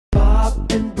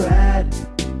Bob and Brad,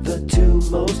 the two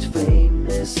most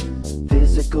famous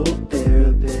physical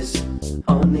therapists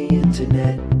on the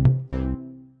internet.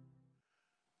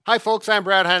 Hi, folks. I'm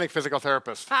Brad Heineck, physical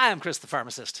therapist. Hi, I'm Chris, the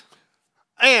pharmacist.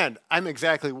 And I'm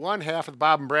exactly one half of the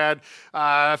Bob and Brad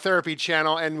therapy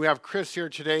channel. And we have Chris here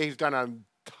today. He's done a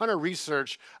ton of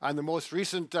research on the most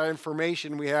recent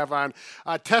information we have on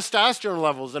testosterone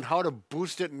levels and how to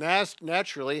boost it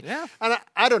naturally. Yeah. And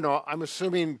I don't know. I'm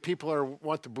assuming people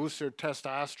want to boost their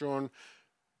testosterone.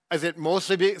 Is it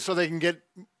mostly so they can get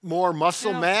more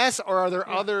muscle mass, or are there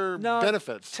other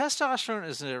benefits? Testosterone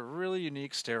is a really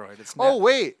unique steroid. It's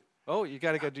wait. Oh, you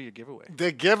got to go do your giveaway.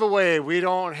 The giveaway, we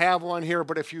don't have one here,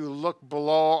 but if you look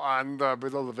below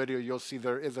the video, you'll see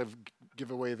there is a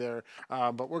giveaway there.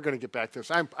 But we're going to get back to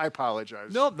this. I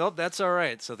apologize. Nope, that's all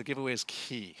right. So the giveaway is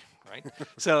key, right?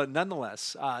 So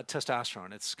nonetheless,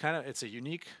 testosterone, it's a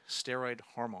unique steroid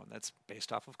hormone that's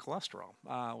based off of cholesterol,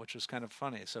 which is kind of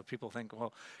funny. So people think,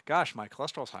 well, gosh, my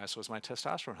cholesterol's high, so is my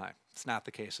testosterone high? It's not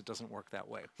the case. It doesn't work that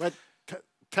way. But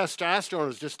testosterone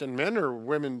is just in men or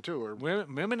women too, or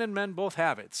women and men both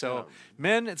have it. So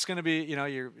men, it's going to be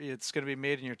it's going to be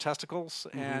made in your testicles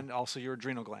and also your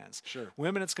adrenal glands. Sure.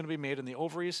 Women, it's going to be made in the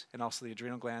ovaries and also the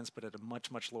adrenal glands, but at a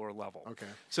much lower level. Okay.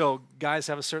 So guys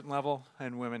have a certain level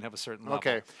and women have a certain level.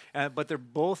 Okay. But they're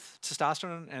both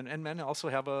testosterone, and men also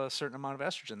have a certain amount of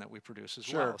estrogen that we produce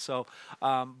as well. So,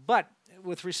 but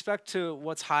with respect to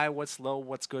what's high, what's low,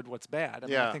 what's good, what's bad,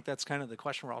 I think that's kind of the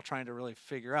question we're all trying to really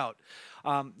figure out.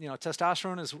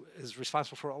 Testosterone is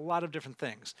responsible for a lot of different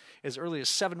things. As early as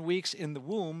 7 weeks in the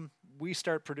womb, we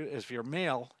start if you're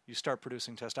male, you start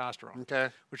producing testosterone. Okay.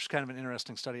 Which is kind of an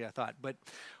interesting study, I thought. But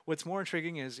what's more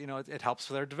intriguing is, it helps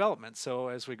with our development. So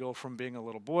as we go from being a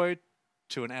little boy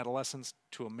to an adolescence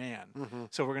to a man.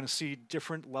 So we're going to see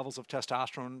different levels of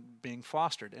testosterone being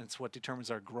fostered, and it's what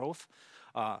determines our growth,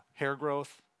 hair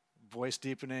growth, voice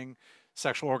deepening,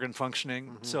 sexual organ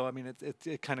functioning. So,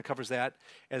 it kind of covers that.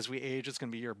 As we age, it's going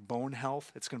to be your bone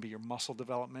health. It's going to be your muscle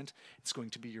development. It's going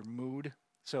to be your mood.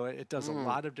 So it does a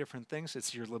lot of different things.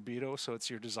 It's your libido. So it's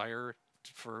your desire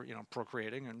for,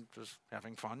 procreating and just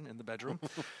having fun in the bedroom.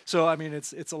 So,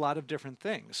 it's a lot of different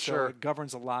things. So it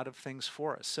governs a lot of things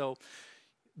for us. So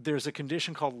there's a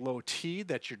condition called low T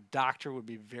that your doctor would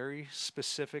be very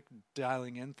specific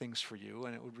dialing in things for you,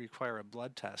 and it would require a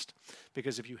blood test,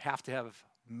 because if you have to have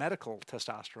medical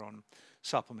testosterone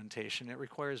supplementation, it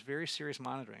requires very serious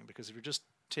monitoring, because if you're just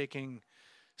taking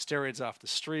steroids off the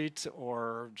street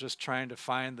or just trying to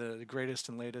find the greatest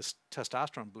and latest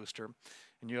testosterone booster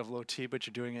and you have low T but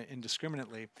you're doing it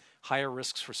indiscriminately, higher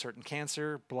risks for certain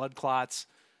cancer, blood clots,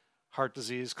 heart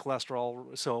disease,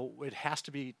 cholesterol. So it has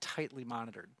to be tightly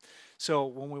monitored. So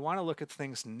when we want to look at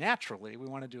things naturally, we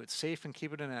want to do it safe and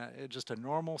keep it in just a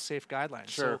normal, safe guideline.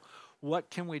 Sure. So what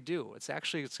can we do? It's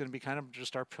going to be kind of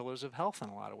just our pillars of health in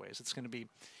a lot of ways. It's going to be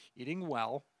eating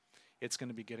well, it's going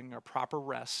to be getting our proper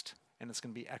rest, and it's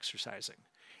going to be exercising.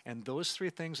 And those three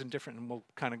things and we'll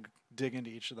kind of dig into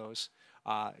each of those,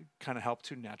 kind of help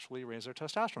to naturally raise our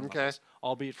testosterone levels,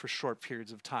 albeit for short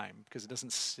periods of time, because it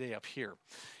doesn't stay up here.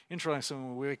 Interesting,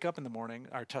 when we wake up in the morning,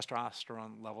 our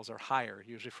testosterone levels are higher,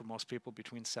 usually for most people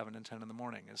between 7 and 10 in the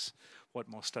morning is what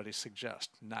most studies suggest.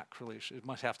 Not really, it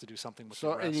must have to do something with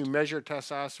the rest. And you measure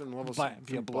testosterone levels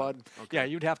via blood? Okay. Yeah,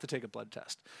 you'd have to take a blood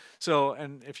test. So,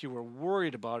 and if you were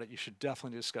worried about it, you should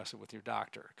definitely discuss it with your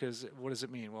doctor, because what does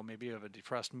it mean? Well, maybe you have a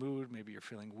depressed mood, maybe you're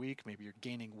feeling weak, maybe you're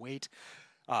gaining weight,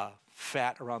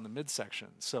 fat around the midsection.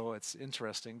 So it's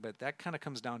interesting, but that kind of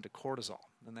comes down to cortisol,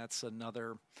 and that's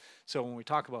another. So when we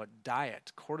talk about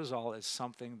diet, cortisol is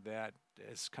something that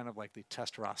is kind of like the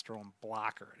testosterone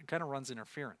blocker. It kind of runs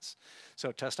interference.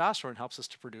 So testosterone helps us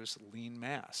to produce lean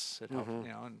mass. It helps,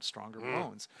 and stronger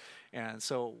bones. And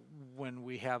so when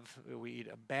we eat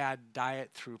a bad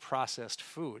diet through processed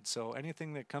food, so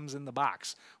anything that comes in the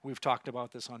box, we've talked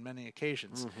about this on many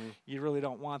occasions, you really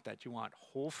don't want that. You want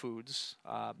whole foods.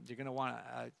 You're going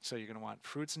to want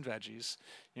fruits and veggies.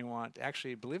 You want,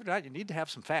 actually, believe it or not, you need to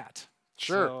have some fat.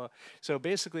 Sure. So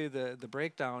basically the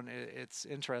breakdown, it's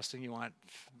interesting. You want,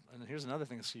 and here's another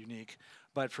thing that's unique,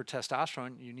 but for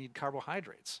testosterone, you need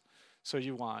carbohydrates. So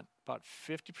you want about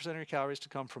 50% of your calories to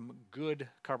come from good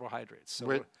carbohydrates. So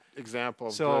With example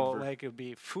of so good like it would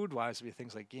be food-wise, it would be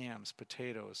things like yams,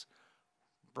 potatoes,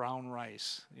 brown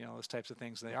rice, those types of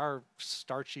things. They are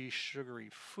starchy, sugary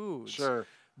foods. Sure.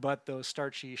 But those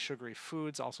starchy, sugary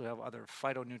foods also have other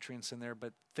phytonutrients in there,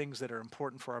 but things that are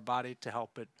important for our body to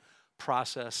help it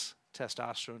process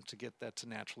testosterone to get that to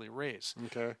naturally raise.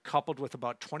 Okay. Coupled with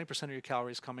about 20% of your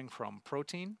calories coming from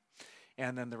protein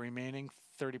and then the remaining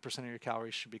 30% of your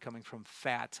calories should be coming from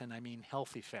fat, and I mean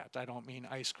healthy fat. I don't mean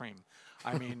ice cream.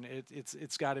 I mean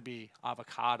it's got to be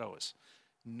avocados,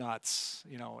 nuts.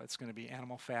 You know, it's going to be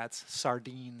animal fats,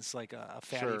 sardines, like a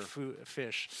fatty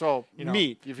fish. So You know,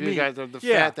 meat, if you meat. got the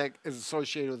Yeah. fat that is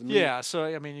associated with meat. Yeah, so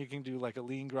I mean, you can do like a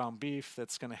lean ground beef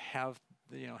that's going to have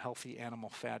healthy animal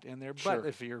fat in there. Sure. But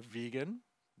if you're vegan,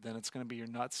 then it's going to be your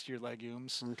nuts, your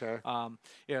legumes. Okay.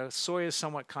 Soy is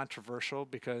somewhat controversial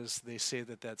because they say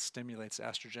that stimulates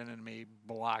estrogen and may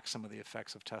block some of the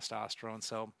effects of testosterone.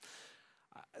 So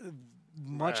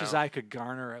much as Wow. I could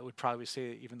garner, I would probably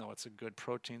say, even though it's a good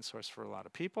protein source for a lot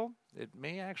of people, it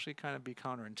may actually kind of be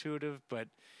counterintuitive, but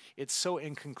it's so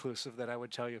inconclusive that I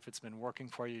would tell you if it's been working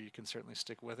for you, you can certainly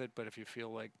stick with it. But if you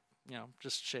feel like,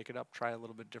 just shake it up, try a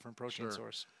little bit different protein Sure.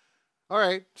 source. All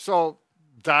right. So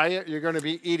diet, you're going to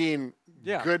be eating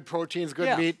Yeah. good proteins, good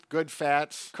Yeah. meat, good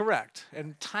fats. Correct.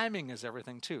 And timing is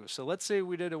everything too. So let's say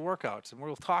we did a workout, and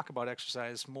we'll talk about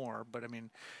exercise more, but I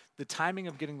mean, the timing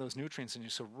of getting those nutrients in you.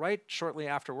 So right shortly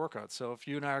after workout. So if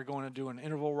you and I are going to do an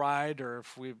interval ride, or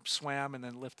if we swam and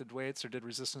then lifted weights or did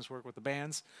resistance work with the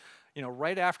bands,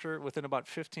 right after, within about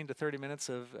 15 to 30 minutes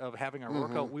of having our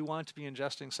workout, we want to be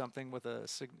ingesting something with the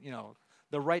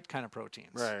right kind of proteins.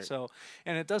 Right. So,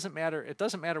 and it doesn't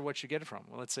matter what you get it from.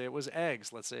 Well, let's say it was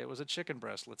eggs. Let's say it was a chicken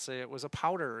breast. Let's say it was a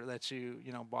powder that you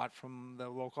bought from the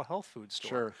local health food store.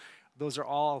 Sure. Those are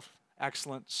all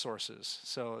excellent sources.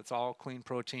 So it's all clean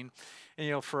protein.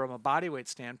 And from a body weight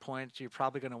standpoint, you're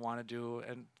probably going to want to do,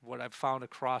 and what I've found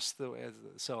across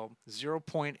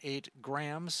 0.8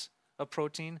 grams of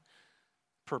protein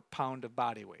per pound of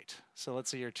body weight. So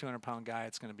let's say you're a 200-pound guy,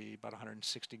 it's going to be about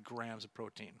 160 grams of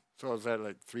protein. So is that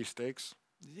like 3 steaks?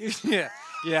 Yeah.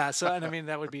 So, and I mean,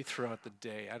 that would be throughout the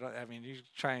day. You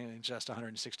try and ingest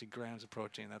 160 grams of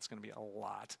protein, that's going to be a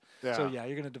lot. Yeah. So yeah,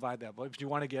 you're going to divide that. But if you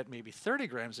want to get maybe 30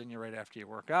 grams in you right after you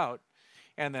work out,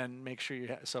 and then make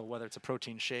sure so whether it's a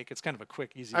protein shake, it's kind of a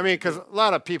quick, easy. I mean, because a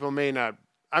lot of people may not.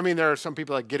 I mean, there are some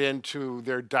people that get into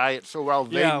their diet so well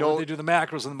they yeah, know they do the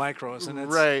macros and the micros, and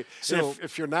it's right. So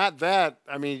if you're not that,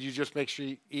 I mean, you just make sure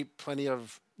you eat plenty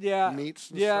of meats.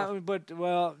 And stuff. but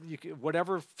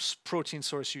whatever protein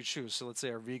source you choose. So let's say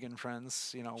our vegan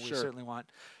friends, we Sure. certainly want.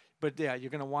 But yeah, you're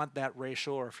going to want that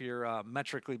ratio, or if you're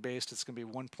metrically based, it's going to be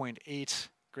 1.8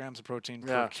 grams of protein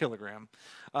per kilogram.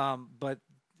 But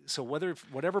so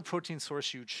whatever protein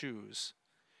source you choose,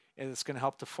 it's going to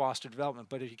help to foster development.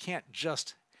 But if you can't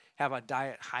just have a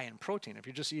diet high in protein, if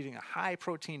you're just eating a high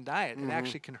protein diet, it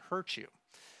actually can hurt you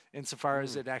insofar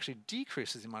as it actually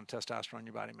decreases the amount of testosterone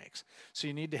your body makes. So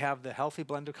you need to have the healthy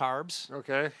blend of carbs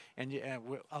Okay. and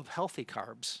of healthy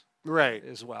carbs Right.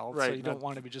 as well. Right, So you don't not-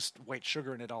 want to be just white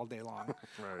sugar in it all day long.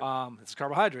 Right. It's a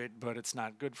carbohydrate, but it's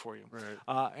not good for you. Right.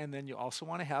 And then you also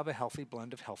want to have a healthy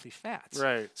blend of healthy fats.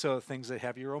 Right. So things that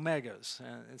have your omegas.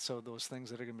 And so those things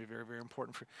that are going to be very, very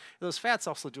important for those fats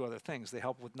also do other things. They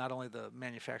help with not only the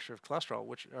manufacture of cholesterol,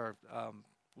 which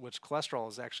cholesterol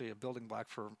is actually a building block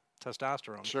for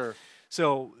testosterone. Sure.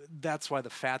 So that's why the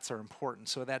fats are important.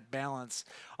 So that balance,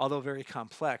 although very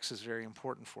complex, is very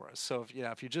important for us. So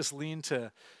if you just lean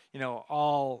to,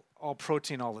 all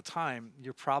protein all the time,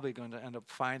 you're probably going to end up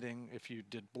finding, if you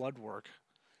did blood work,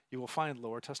 you will find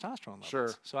lower testosterone levels.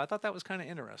 Sure. So I thought that was kind of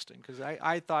interesting because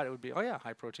I thought it would be,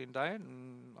 high protein diet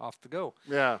and off the go.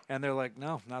 Yeah. And they're like,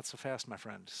 no, not so fast, my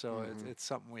friend. So it's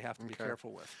something we have to be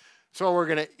careful with. So we're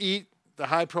gonna eat the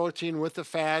high protein with the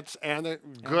fats and the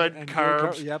good And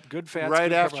carbs. Yep, good fats. Right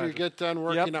good after you carbohydrates. get done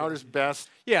working Yep. out is best.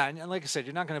 Yeah, and like I said,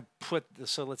 you're not going to put.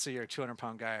 So let's say you're a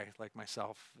 200-pound guy like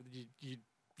myself.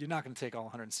 You're not going to take all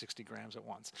 160 grams at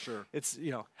once. Sure. It's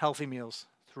healthy meals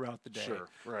throughout the day. Sure,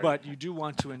 right. But you do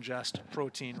want to ingest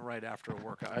protein right after a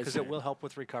workout because see. it will help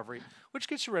with recovery, which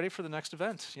gets you ready for the next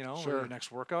event. Or Sure. your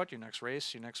next workout, your next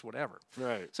race, your next whatever.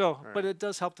 Right. So, but it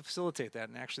does help to facilitate that,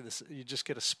 and actually, you just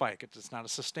get a spike. It's not a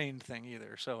sustained thing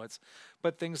either. So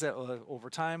but things that over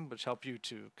time, which help you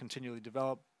to continually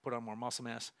develop, put on more muscle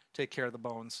mass, take care of the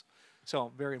bones.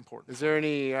 So very important. Is there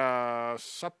any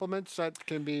supplements that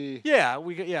can be?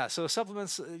 Yeah, So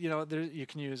supplements, you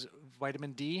can use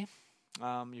vitamin D.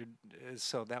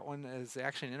 So that one is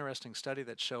actually an interesting study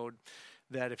that showed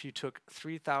that if you took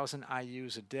 3,000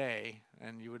 IUs a day,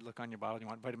 and you would look on your bottle, you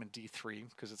want vitamin D3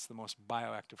 because it's the most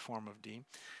bioactive form of D.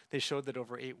 They showed that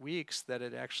over 8 weeks that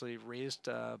it actually raised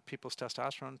people's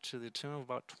testosterone to the tune of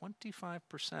about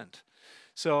 25%.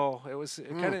 So it was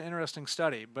kind of an interesting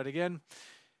study. But again,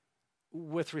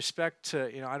 with respect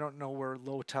to, I don't know where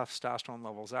low testosterone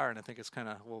levels are, and I think it's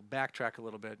we'll backtrack a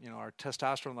little bit. Our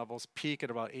testosterone levels peak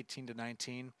at about 18 to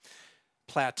 19,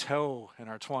 plateau in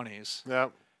our 20s,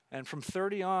 Yep. And from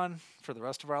 30 on, for the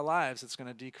rest of our lives, it's going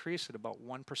to decrease at about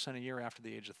 1% a year after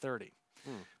the age of 30.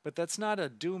 But that's not a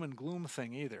doom and gloom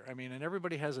thing either. I mean, and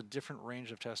everybody has a different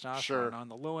range of testosterone. Sure. On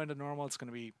the low end of normal, it's going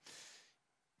to be,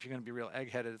 if you're going to be real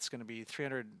egg-headed, it's going to be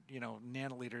 300,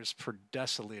 nanoliters per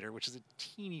deciliter, which is a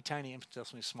teeny tiny,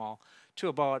 infinitesimally small, to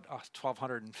about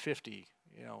 1,250,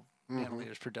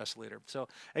 nanoliters per deciliter. So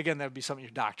again, that would be something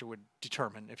your doctor would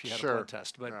determine if you had a blood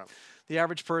test. But the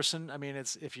average person, I mean,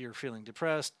 it's if you're feeling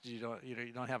depressed, you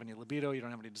don't have any libido, you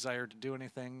don't have any desire to do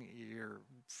anything, you're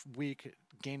weak,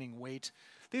 gaining weight,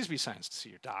 these would be signs to see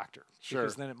your doctor. Sure.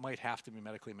 Because then it might have to be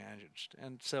medically managed.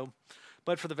 And so,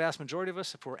 but for the vast majority of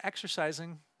us, if we're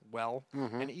exercising well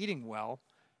and eating well,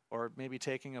 or maybe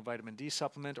taking a vitamin D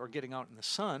supplement or getting out in the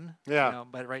sun. Yeah.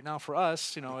 But right now for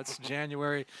us, it's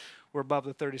January. We're above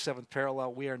the 37th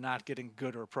parallel. We are not getting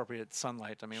good or appropriate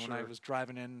sunlight. I mean, when I was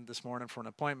driving in this morning for an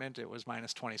appointment, it was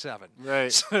minus 27. Right.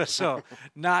 So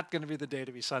not going to be the day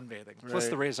to be sunbathing. Plus,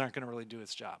 the rays aren't going to really do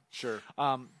its job. Sure.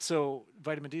 So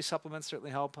vitamin D supplements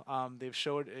certainly help. They've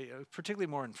showed, particularly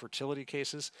more in fertility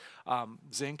cases,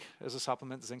 zinc as a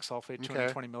supplement, zinc sulfate,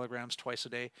 220 milligrams twice a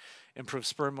day, improves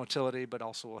sperm motility, but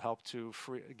also will help to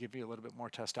give you a little bit more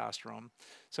testosterone.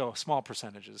 So small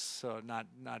percentages, so not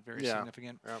very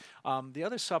significant. Yeah. The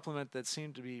other supplement that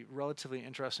seemed to be relatively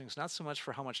interesting is not so much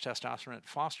for how much testosterone it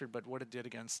fostered, but what it did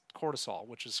against cortisol,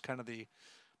 which is kind of the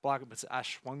block. It's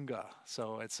ashwagandha.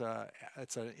 So it's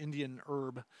an Indian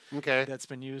herb that's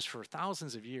been used for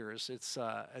thousands of years. It's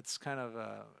kind of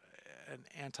an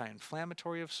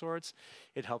anti-inflammatory of sorts.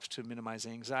 It helps to minimize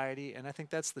anxiety, and I think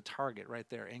that's the target right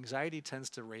there. Anxiety tends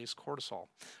to raise cortisol.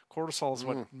 Cortisol is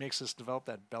what makes us develop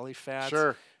that belly fat.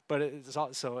 Sure. But it's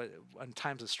also, in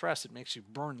times of stress, it makes you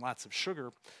burn lots of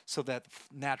sugar, so that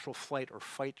natural flight or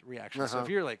fight reaction. So if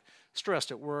you're like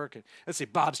stressed at work, and let's say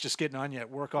Bob's just getting on you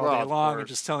at work all day long and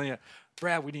just telling you,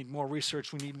 Brad, we need more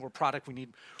research, we need more product, we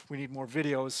need more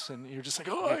videos, and you're just like,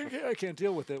 I can't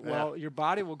deal with it. Well, your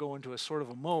body will go into a sort of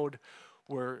a mode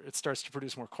where it starts to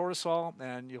produce more cortisol,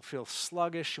 and you'll feel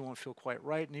sluggish, you won't feel quite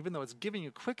right, and even though it's giving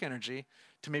you quick energy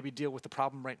to maybe deal with the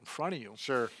problem right in front of you,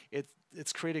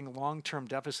 it's creating long-term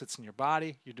deficits in your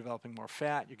body. You're developing more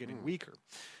fat. You're getting weaker.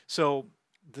 So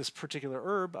this particular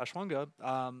herb,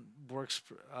 ashwagandha, works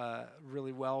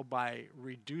really well by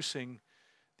reducing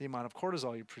the amount of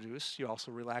cortisol you produce. You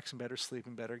also relaxing better,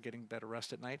 sleeping better, getting better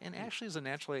rest at night, and actually is a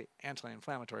naturally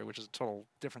anti-inflammatory, which is a total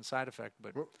different side effect.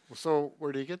 But so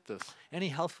where do you get this? Any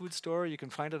health food store. You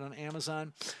can find it on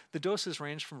Amazon. The doses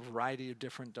range from a variety of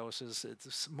different doses.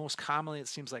 It's most commonly, it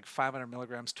seems like 500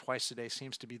 milligrams twice a day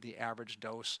seems to be the average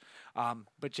dose.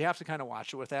 But you have to kind of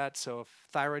watch it with that. So if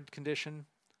thyroid condition,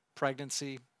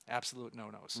 pregnancy, absolute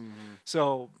no-nos.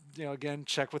 So, again,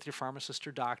 check with your pharmacist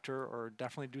or doctor, or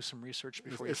definitely do some research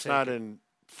before you take it. It's not in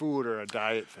food or a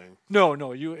diet thing. No,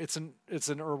 it's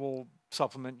an herbal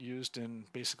supplement used in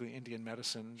basically Indian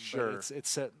medicine. Sure. But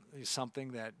it's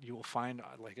something that you will find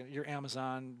like at your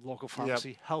Amazon, local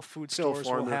pharmacy, health food stores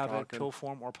will have it, pill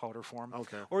form or powder form.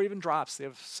 Or even drops. They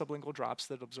have sublingual drops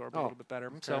that absorb a little bit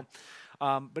better. So,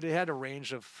 but it had a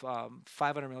range of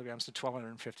 500 milligrams to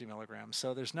 1,250 milligrams.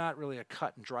 So there's not really a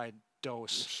cut and dried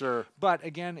dose. Sure. But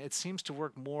again, it seems to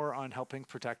work more on helping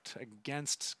protect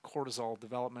against cortisol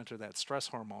development, or that stress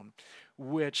hormone,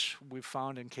 which we've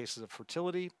found in cases of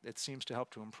fertility. It seems to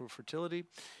help to improve fertility,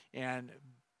 and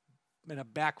in a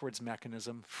backwards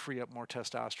mechanism, free up more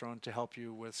testosterone to help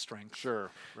you with strength.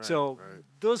 Sure. Right, so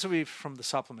those will be from the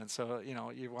supplements. So,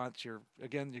 you want your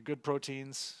good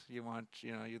proteins, you want,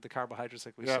 the carbohydrates,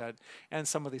 like we said, and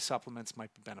some of these supplements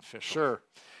might be beneficial. Sure.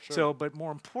 So, but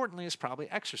more importantly is probably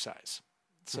exercise.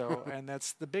 So, and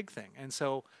that's the big thing. And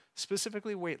so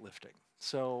specifically weightlifting.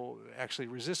 So actually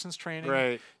resistance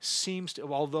training seems to,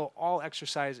 although all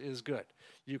exercise is good,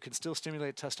 you can still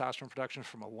stimulate testosterone production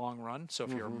from a long run. So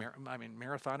if you're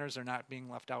marathoners are not being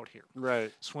left out here.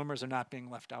 Right. Swimmers are not being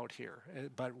left out here.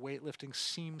 But weightlifting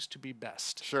seems to be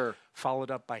best. Sure. Followed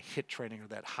up by HIIT training, or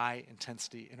that high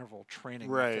intensity interval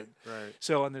training. Right.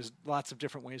 So, and there's lots of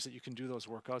different ways that you can do those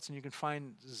workouts, and you can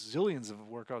find zillions of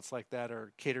workouts like that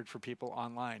are catered for people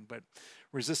online. But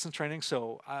resistance training,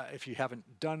 so if you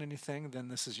haven't done anything, then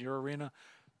this is your arena.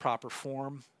 Proper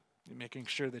form, making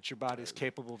sure that your body is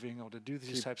capable of being able to do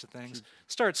these types of things.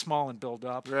 Start small and build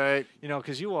up. Right.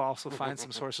 Because you will also find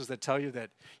some sources that tell you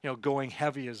that, going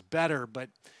heavy is better, but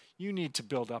you need to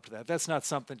build up to that. That's not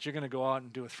something that you're going to go out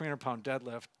and do a 300-pound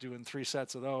deadlift, doing 3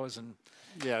 sets of those, and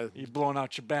Yeah. you've blown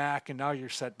out your back, and now you're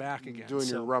set back again. Doing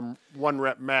So- your 1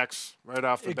 rep max right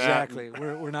off the bat. Exactly.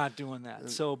 We're not doing that.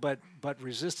 So, but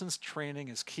resistance training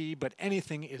is key, but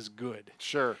anything is good.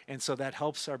 Sure. And so that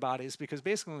helps our bodies because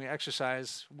basically when we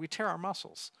exercise, we tear our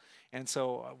muscles. And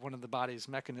so one of the body's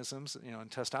mechanisms, and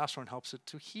testosterone helps it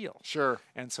to heal. Sure.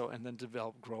 And then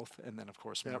develop growth, and then of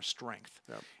course more strength.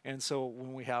 Yep. And so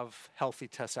when we have healthy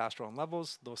testosterone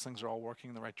levels, those things are all working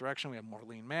in the right direction. We have more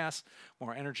lean mass,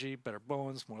 more energy, better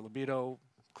bones, more libido,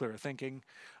 clearer thinking.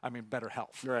 Better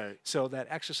health. Right. So that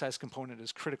exercise component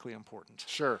is critically important.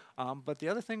 Sure. But the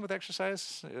other thing with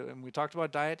exercise, and we talked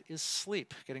about diet, is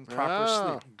sleep. Getting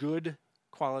proper sleep, good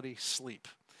quality sleep.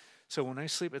 So when I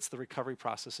sleep, it's the recovery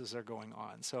processes that are going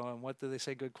on. So and what do they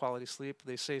say good quality sleep?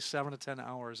 They say 7 to 10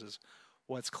 hours is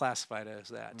what's classified as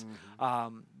that.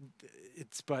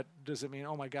 But does it mean,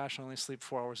 oh my gosh, I only sleep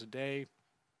 4 hours a day?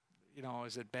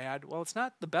 Is it bad? Well, it's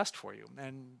not the best for you.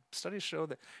 And studies show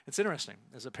that it's interesting.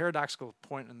 There's a paradoxical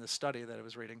point in this study that I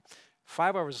was reading.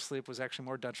 5 hours of sleep was actually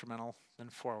more detrimental than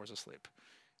 4 hours of sleep.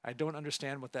 I don't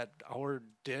understand what that hour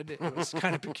did. It was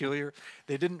kind of peculiar.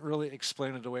 They didn't really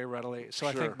explain it away readily. So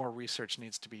I think more research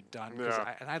needs to be done.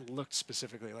 Yeah. I looked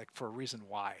specifically for a reason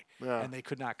why, Yeah. and they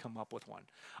could not come up with one.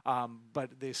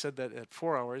 But they said that at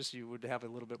 4 hours, you would have a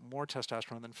little bit more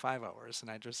testosterone than 5 hours.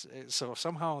 And so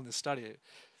somehow in the study,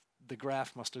 the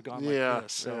graph must have gone like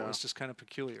this. So it was just kind of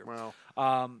peculiar.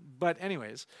 Wow. But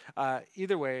anyways,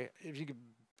 either way, if you get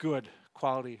good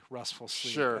quality restful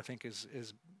sleep, Sure. I think is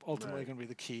ultimately going to be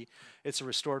the key. It's a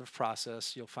restorative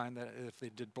process. You'll find that if they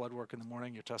did blood work in the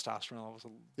morning, your testosterone levels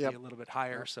will be a little bit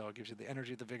higher. So it gives you the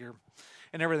energy, the vigor,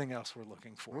 and everything else we're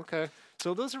looking for. Okay.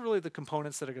 So those are really the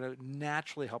components that are going to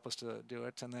naturally help us to do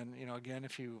it. And then, again,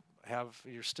 if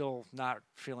you're still not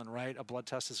feeling right, a blood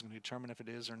test is going to determine if it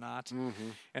is or not. Mm-hmm.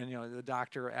 And, the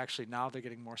doctor actually now they're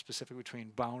getting more specific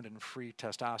between bound and free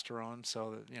testosterone.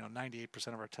 So, 98%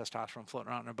 of our testosterone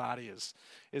floating around in our body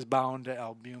is bound to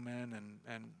albumin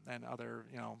and other,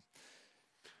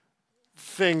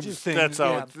 Things that's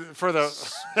out for the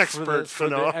experts for to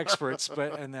know. the experts,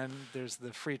 and then there's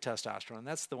the free testosterone.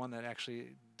 That's the one that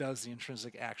actually does the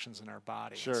intrinsic actions in our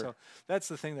body. Sure. So that's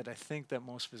the thing that I think that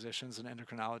most physicians and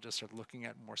endocrinologists are looking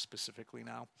at more specifically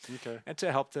now. Okay. And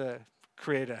to help to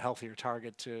create a healthier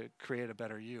target to create a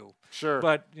better you. Sure.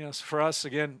 But for us,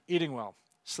 again, eating well,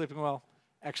 sleeping well,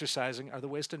 exercising are the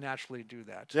ways to naturally do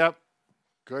that. Yep.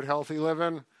 Good, healthy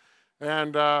living.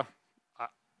 And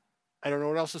I don't know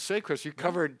what else to say, Chris. You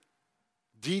covered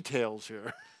details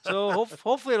here. So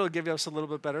hopefully it'll give us a little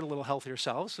bit better, a little healthier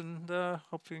selves, and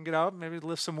hope you can get out, maybe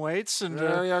lift some weights, and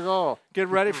There you go. get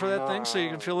ready for that thing so you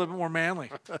can feel a little bit more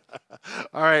manly.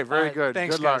 All right. Very All right, good.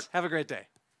 Thanks, Good luck. guys. Have a great day.